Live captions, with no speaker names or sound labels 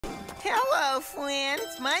Hello,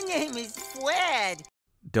 friends. My name is Fred.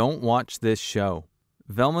 Don't watch this show.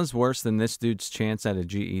 Velma's worse than this dude's chance at a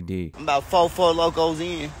GED. I'm about four locos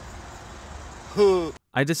in.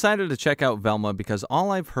 I decided to check out Velma because all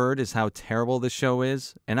I've heard is how terrible this show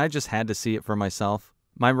is, and I just had to see it for myself.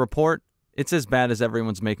 My report, it's as bad as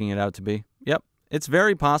everyone's making it out to be. Yep, it's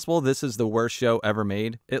very possible this is the worst show ever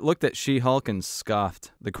made. It looked at She-Hulk and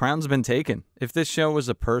scoffed. The crown's been taken. If this show was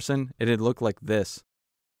a person, it'd look like this.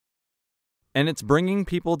 And it's bringing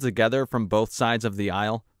people together from both sides of the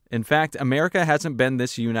aisle. In fact, America hasn't been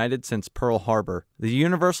this united since Pearl Harbor. The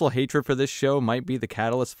universal hatred for this show might be the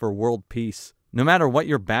catalyst for world peace. No matter what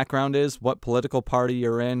your background is, what political party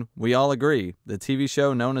you're in, we all agree the TV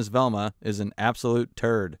show known as Velma is an absolute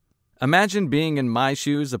turd. Imagine being in my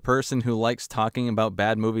shoes, a person who likes talking about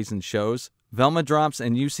bad movies and shows. Velma drops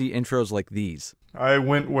and you see intros like these. I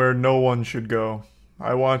went where no one should go.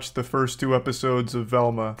 I watched the first 2 episodes of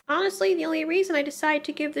Velma. Honestly, the only reason I decided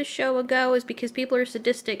to give this show a go is because people are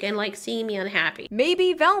sadistic and like seeing me unhappy.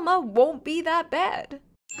 Maybe Velma won't be that bad.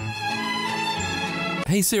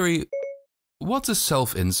 Hey Siri, what's a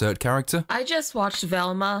self-insert character? I just watched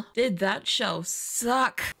Velma. Did that show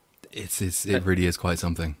suck? It really is quite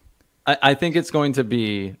something. I think it's going to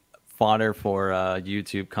be fodder for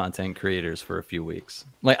YouTube content creators for a few weeks.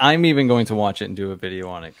 Like, I'm even going to watch it and do a video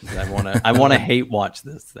on it because I want to hate watch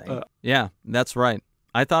this thing. Yeah, that's right.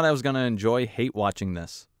 I thought I was going to enjoy hate watching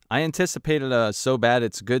this. I anticipated a so bad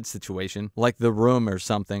it's good situation, like The Room or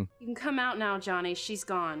something. You can come out now, Johnny. She's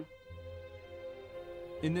gone.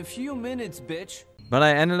 In a few minutes, bitch. But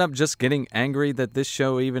I ended up just getting angry that this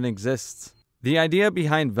show even exists. The idea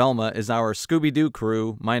behind Velma is our Scooby-Doo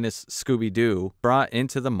crew, minus Scooby-Doo, brought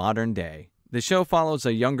into the modern day. The show follows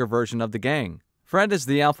a younger version of the gang. Fred is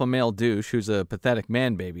the alpha male douche who's a pathetic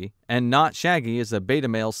man-baby, and Not Shaggy is a beta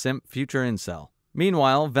male simp future incel.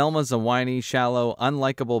 Meanwhile, Velma's a whiny, shallow,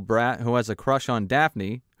 unlikable brat who has a crush on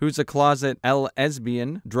Daphne, who's a closet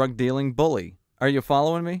lesbian, drug-dealing bully. Are you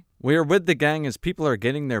following me? We're with the gang as people are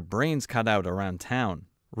getting their brains cut out around town.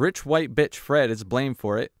 Rich white bitch Fred is blamed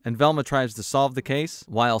for it, and Velma tries to solve the case,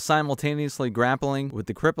 while simultaneously grappling with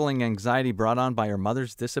the crippling anxiety brought on by her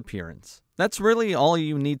mother's disappearance. That's really all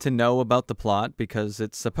you need to know about the plot, because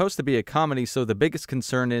it's supposed to be a comedy, so the biggest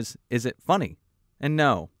concern is it funny? And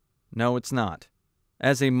no, it's not.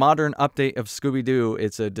 As a modern update of Scooby-Doo,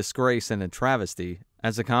 it's a disgrace and a travesty.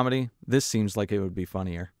 As a comedy, this seems like it would be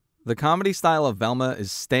funnier. The comedy style of Velma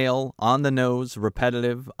is stale, on the nose,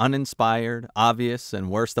 repetitive, uninspired, obvious,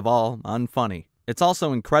 and worst of all, unfunny. It's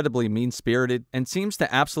also incredibly mean-spirited and seems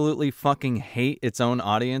to absolutely fucking hate its own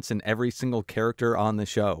audience and every single character on the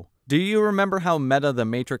show. Do you remember how meta The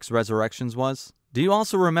Matrix Resurrections was? Do you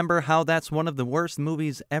also remember how that's one of the worst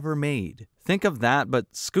movies ever made? Think of that,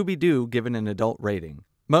 but Scooby-Doo given an adult rating.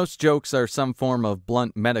 Most jokes are some form of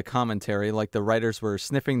blunt meta-commentary, like the writers were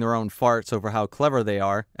sniffing their own farts over how clever they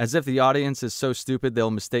are, as if the audience is so stupid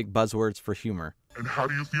they'll mistake buzzwords for humor. And how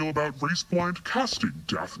do you feel about race-blind casting,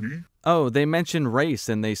 Daphne? Oh, they mentioned race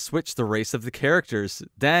and they switched the race of the characters.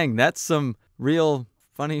 Dang, that's some real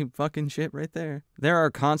funny fucking shit right there. There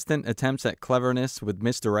are constant attempts at cleverness with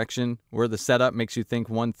misdirection, where the setup makes you think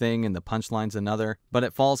one thing and the punchline's another, but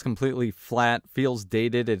it falls completely flat, feels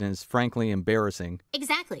dated, and is frankly embarrassing.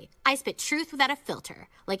 Exactly. I spit truth without a filter,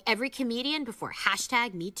 like every comedian before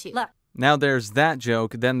 #MeToo. Look. Now there's that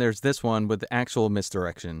joke, then there's this one with actual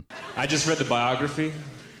misdirection. I just read the biography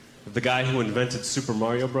of the guy who invented Super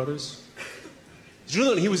Mario Brothers. Did you know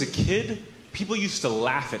that when he was a kid, people used to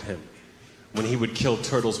laugh at him when he would kill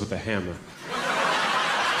turtles with a hammer?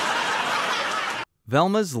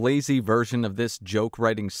 Velma's lazy version of this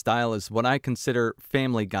joke-writing style is what I consider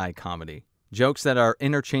Family Guy comedy. Jokes that are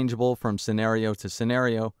interchangeable from scenario to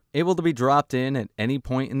scenario, able to be dropped in at any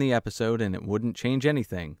point in the episode and it wouldn't change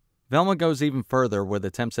anything. Velma goes even further with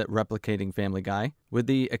attempts at replicating Family Guy, with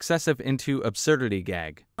the excessive into absurdity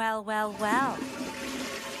gag. Well. Well.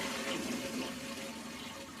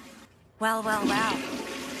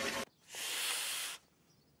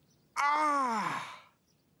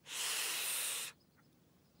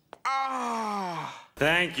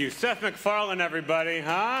 Thank you. Seth MacFarlane, everybody,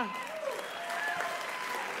 huh?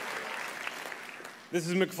 This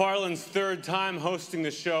is MacFarlane's 3rd time hosting the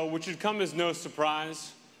show, which should come as no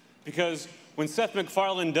surprise, because when Seth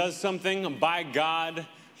MacFarlane does something, by God,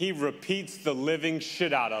 he repeats the living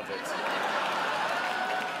shit out of it.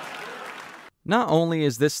 Not only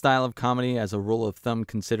is this style of comedy as a rule of thumb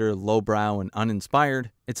considered lowbrow and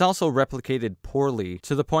uninspired, it's also replicated poorly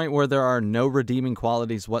to the point where there are no redeeming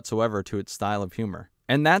qualities whatsoever to its style of humor.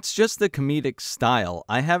 And that's just the comedic style.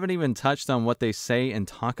 I haven't even touched on what they say and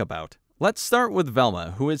talk about. Let's start with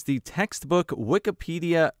Velma, who is the textbook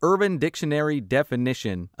Wikipedia Urban Dictionary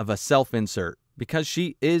definition of a self-insert, because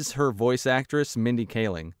she is her voice actress, Mindy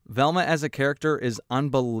Kaling. Velma as a character is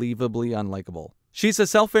unbelievably unlikable. She's a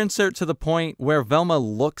self-insert to the point where Velma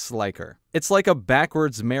looks like her. It's like a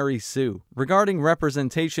backwards Mary Sue. Regarding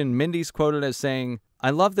representation, Mindy's quoted as saying, "I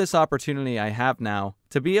love this opportunity I have now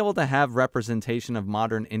to be able to have representation of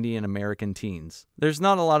modern Indian American teens. There's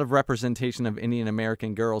not a lot of representation of Indian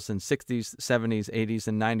American girls in 60s, 70s, 80s,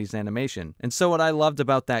 and 90s animation. And so what I loved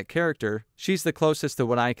about that character, she's the closest to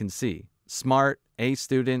what I can see. Smart, A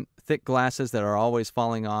student, thick glasses that are always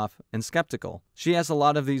falling off, and skeptical. She has a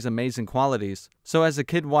lot of these amazing qualities. So as a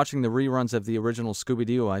kid watching the reruns of the original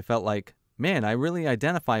Scooby-Doo, I felt like, man, I really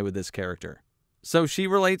identify with this character." So she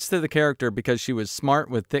relates to the character because she was smart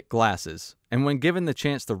with thick glasses. And when given the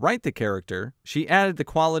chance to write the character, she added the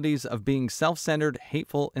qualities of being self-centered,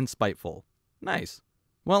 hateful, and spiteful. Nice.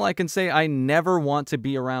 Well, I can say I never want to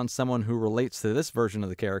be around someone who relates to this version of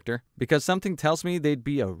the character, because something tells me they'd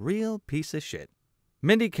be a real piece of shit.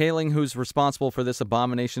 Mindy Kaling, who's responsible for this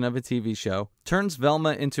abomination of a TV show, turns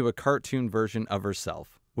Velma into a cartoon version of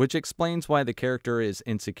herself, which explains why the character is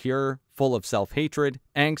insecure, full of self-hatred,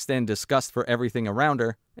 angst, and disgust for everything around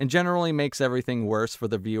her, and generally makes everything worse for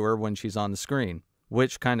the viewer when she's on the screen,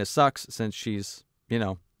 which kinda sucks since she's,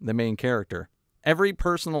 the main character. Every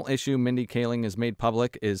personal issue Mindy Kaling has made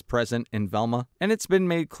public is present in Velma, and it's been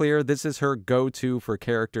made clear this is her go-to for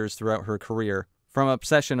characters throughout her career. From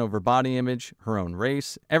obsession over body image, her own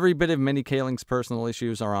race, every bit of Mindy Kaling's personal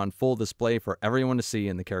issues are on full display for everyone to see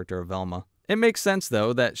in the character of Velma. It makes sense,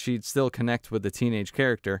 though, that she'd still connect with the teenage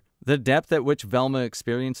character. The depth at which Velma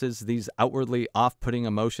experiences these outwardly off-putting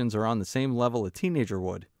emotions are on the same level a teenager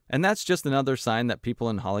would. And that's just another sign that people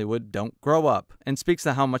in Hollywood don't grow up, and speaks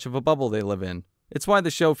to how much of a bubble they live in. It's why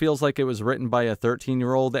the show feels like it was written by a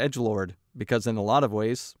 13-year-old edgelord, because in a lot of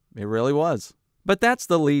ways, it really was. But that's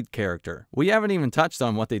the lead character. We haven't even touched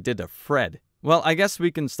on what they did to Fred. Well, I guess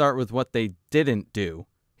we can start with what they didn't do.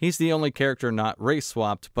 He's the only character not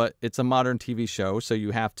race-swapped, but it's a modern TV show, so you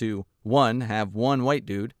have to, 1, have one white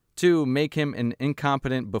dude, 2, make him an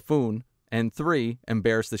incompetent buffoon, and 3,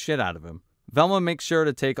 embarrass the shit out of him. Velma makes sure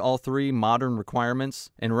to take all 3 modern requirements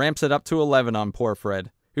and ramps it up to 11 on poor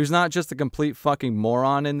Fred, who's not just a complete fucking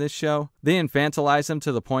moron in this show. They infantilize him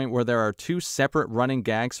to the point where there are 2 separate running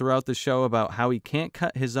gags throughout the show about how he can't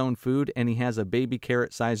cut his own food and he has a baby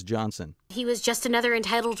carrot-sized Johnson. He was just another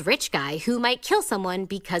entitled rich guy who might kill someone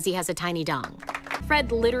because he has a tiny dong.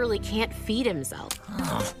 Fred literally can't feed himself.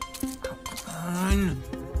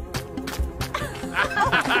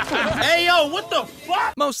 Hey, yo, what the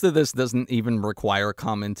fuck? Most of this doesn't even require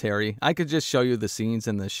commentary. I could just show you the scenes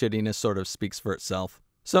and the shittiness sort of speaks for itself.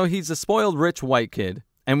 So he's a spoiled rich white kid,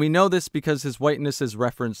 and we know this because his whiteness is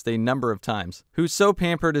referenced a number of times, who's so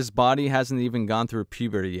pampered his body hasn't even gone through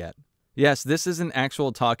puberty yet. Yes, this is an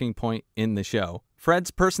actual talking point in the show.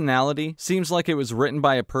 Fred's personality seems like it was written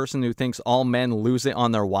by a person who thinks all men lose it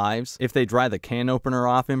on their wives if they dry the can opener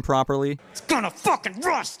off improperly. It's gonna fucking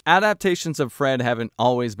rust! Adaptations of Fred haven't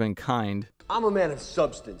always been kind. I'm a man of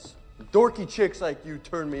substance. Dorky chicks like you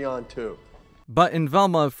turn me on too. But in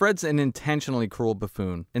Velma, Fred's an intentionally cruel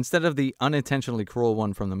buffoon, instead of the unintentionally cruel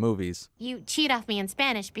one from the movies. You cheat off me in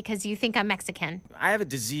Spanish because you think I'm Mexican. I have a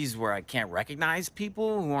disease where I can't recognize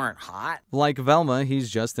people who aren't hot. Like Velma, he's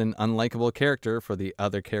just an unlikable character for the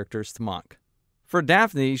other characters to mock. For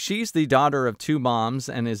Daphne, she's the daughter of 2 moms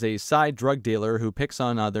and is a side drug dealer who picks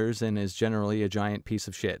on others and is generally a giant piece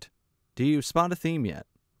of shit. Do you spot a theme yet?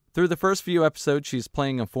 Through the first few episodes, she's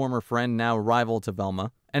playing a former friend, now rival to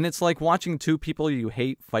Velma, and it's like watching 2 people you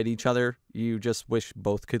hate fight each other. You just wish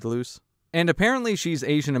both could lose. And apparently she's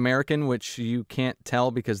Asian American, which you can't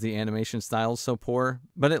tell because the animation style is so poor,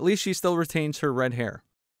 but at least she still retains her red hair.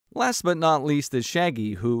 Last but not least is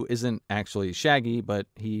Shaggy, who isn't actually Shaggy, but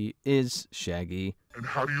he is Shaggy. And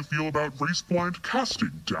how do you feel about race-blind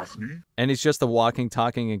casting, Daphne? And he's just a walking,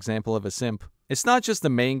 talking example of a simp. It's not just the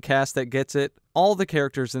main cast that gets it. All the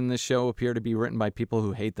characters in this show appear to be written by people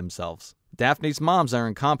who hate themselves. Daphne's moms are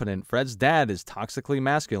incompetent. Fred's dad is toxically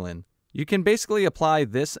masculine. You can basically apply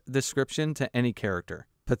this description to any character.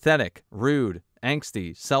 Pathetic, rude,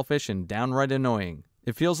 angsty, selfish, and downright annoying.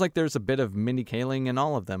 It feels like there's a bit of Mindy Kaling in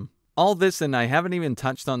all of them. All this, and I haven't even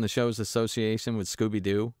touched on the show's association with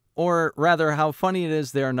Scooby-Doo. Or rather, how funny it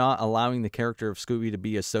is they're not allowing the character of Scooby to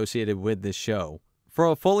be associated with this show. For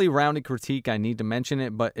a fully rounded critique, I need to mention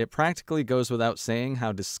it, but it practically goes without saying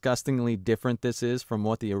how disgustingly different this is from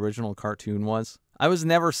what the original cartoon was. I was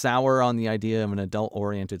never sour on the idea of an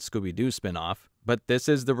adult-oriented Scooby-Doo spin-off, but this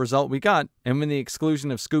is the result we got, and with the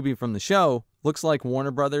exclusion of Scooby from the show, looks like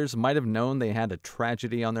Warner Brothers might have known they had a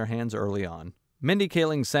tragedy on their hands early on. Mindy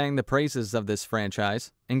Kaling sang the praises of this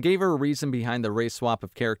franchise, and gave her a reason behind the race swap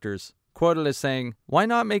of characters, quoted as saying, "Why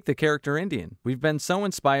not make the character Indian? We've been so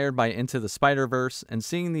inspired by Into the Spider-Verse and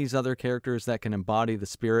seeing these other characters that can embody the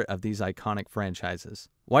spirit of these iconic franchises.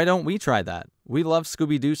 Why don't we try that? We love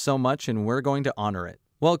Scooby-Doo so much and we're going to honor it."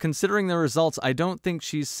 Well, considering the results, I don't think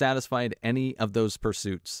she's satisfied any of those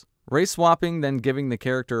pursuits. Race swapping, then giving the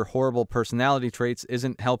character horrible personality traits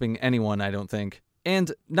isn't helping anyone, I don't think.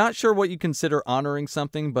 And not sure what you consider honoring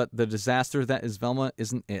something, but the disaster that is Velma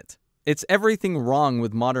isn't it. It's everything wrong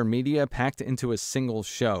with modern media packed into a single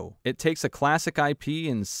show. It takes a classic IP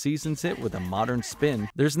and seasons it with a modern spin.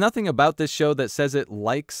 There's nothing about this show that says it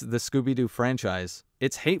likes the Scooby-Doo franchise.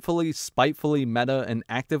 It's hatefully, spitefully meta and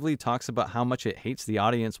actively talks about how much it hates the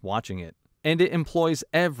audience watching it. And it employs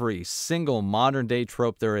every single modern-day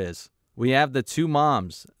trope there is. We have the two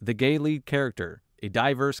moms, the gay lead character, a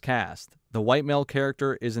diverse cast. The white male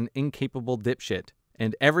character is an incapable dipshit.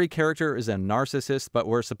 And every character is a narcissist, but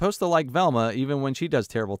we're supposed to like Velma even when she does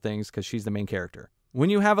terrible things because she's the main character. When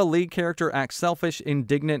you have a lead character act selfish,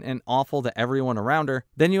 indignant, and awful to everyone around her,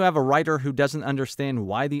 then you have a writer who doesn't understand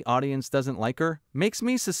why the audience doesn't like her, makes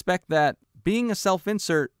me suspect that, being a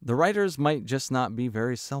self-insert, the writers might just not be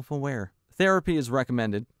very self-aware. Therapy is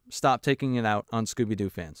recommended. Stop taking it out on Scooby-Doo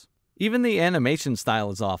fans. Even the animation style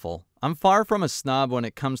is awful. I'm far from a snob when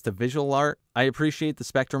it comes to visual art. I appreciate the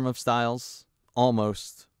spectrum of styles.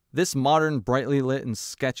 Almost. This modern, brightly lit, and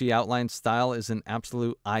sketchy outline style is an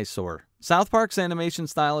absolute eyesore. South Park's animation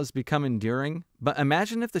style has become endearing, but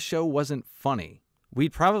imagine if the show wasn't funny.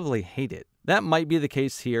 We'd probably hate it. That might be the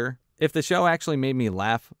case here. If the show actually made me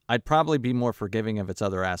laugh, I'd probably be more forgiving of its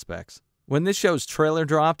other aspects. When this show's trailer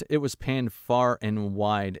dropped, it was panned far and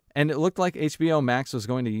wide, and it looked like HBO Max was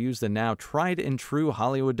going to use the now tried and true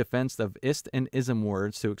Hollywood defense of ist and ism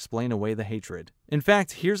words to explain away the hatred. In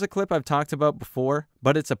fact, here's a clip I've talked about before,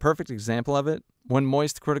 but it's a perfect example of it, when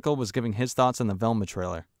Moist Critical was giving his thoughts on the Velma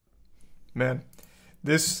trailer. Man,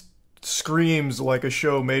 this screams like a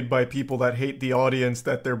show made by people that hate the audience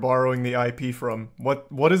that they're borrowing the IP from.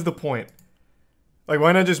 What is the point? Like,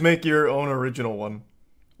 why not just make your own original one?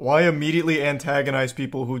 Why immediately antagonize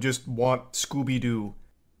people who just want Scooby-Doo?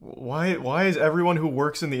 Why is everyone who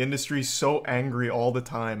works in the industry so angry all the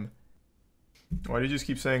time? Why do you just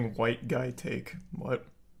keep saying white guy take? What?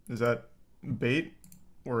 Is that bait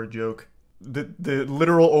or a joke? The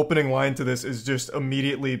literal opening line to this is just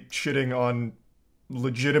immediately shitting on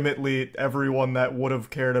legitimately everyone that would have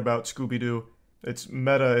cared about Scooby-Doo. It's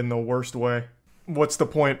meta in the worst way. What's the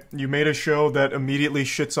point? You made a show that immediately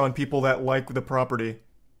shits on people that like the property.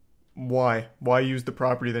 Why? Why use the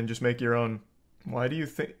property then just make your own? Why do you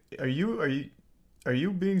think... Are you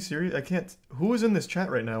being serious? I can't... Who is in this chat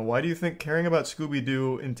right now? Why do you think caring about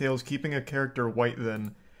Scooby-Doo entails keeping a character white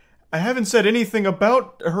then? I haven't said anything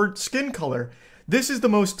about her skin color. This is the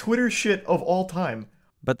most Twitter shit of all time.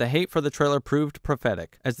 But the hate for the trailer proved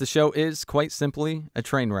prophetic, as the show is, quite simply, a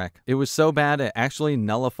train wreck. It was so bad it actually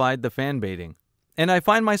nullified the fan baiting. And I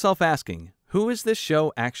find myself asking, who is this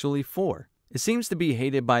show actually for? It seems to be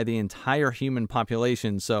hated by the entire human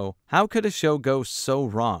population, so how could a show go so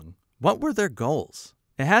wrong? What were their goals?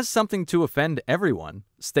 It has something to offend everyone.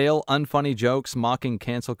 Stale, unfunny jokes mocking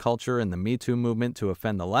cancel culture and the Me Too movement to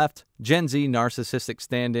offend the left, Gen Z narcissistic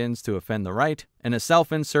stand-ins to offend the right, and a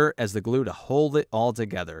self-insert as the glue to hold it all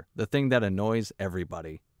together, the thing that annoys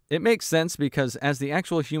everybody. It makes sense because as the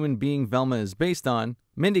actual human being Velma is based on,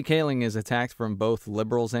 Mindy Kaling is attacked from both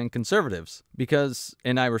liberals and conservatives. Because,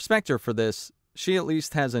 and I respect her for this, she at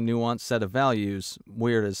least has a nuanced set of values,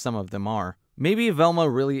 weird as some of them are. Maybe Velma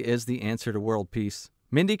really is the answer to world peace.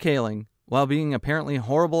 Mindy Kaling, while being apparently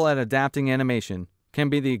horrible at adapting animation, can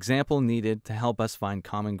be the example needed to help us find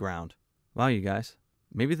common ground. Wow, you guys,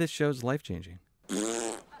 maybe this show's life-changing.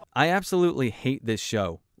 I absolutely hate this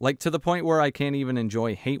show. Like, to the point where I can't even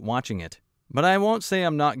hate watching it. But I won't say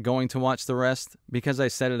I'm not going to watch the rest, because I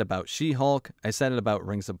said it about She-Hulk, I said it about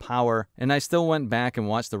Rings of Power, and I still went back and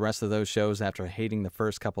watched the rest of those shows after hating the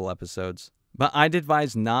first couple episodes. But I'd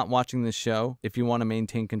advise not watching this show if you want to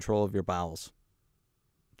maintain control of your bowels.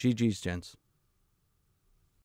 GG's, gents.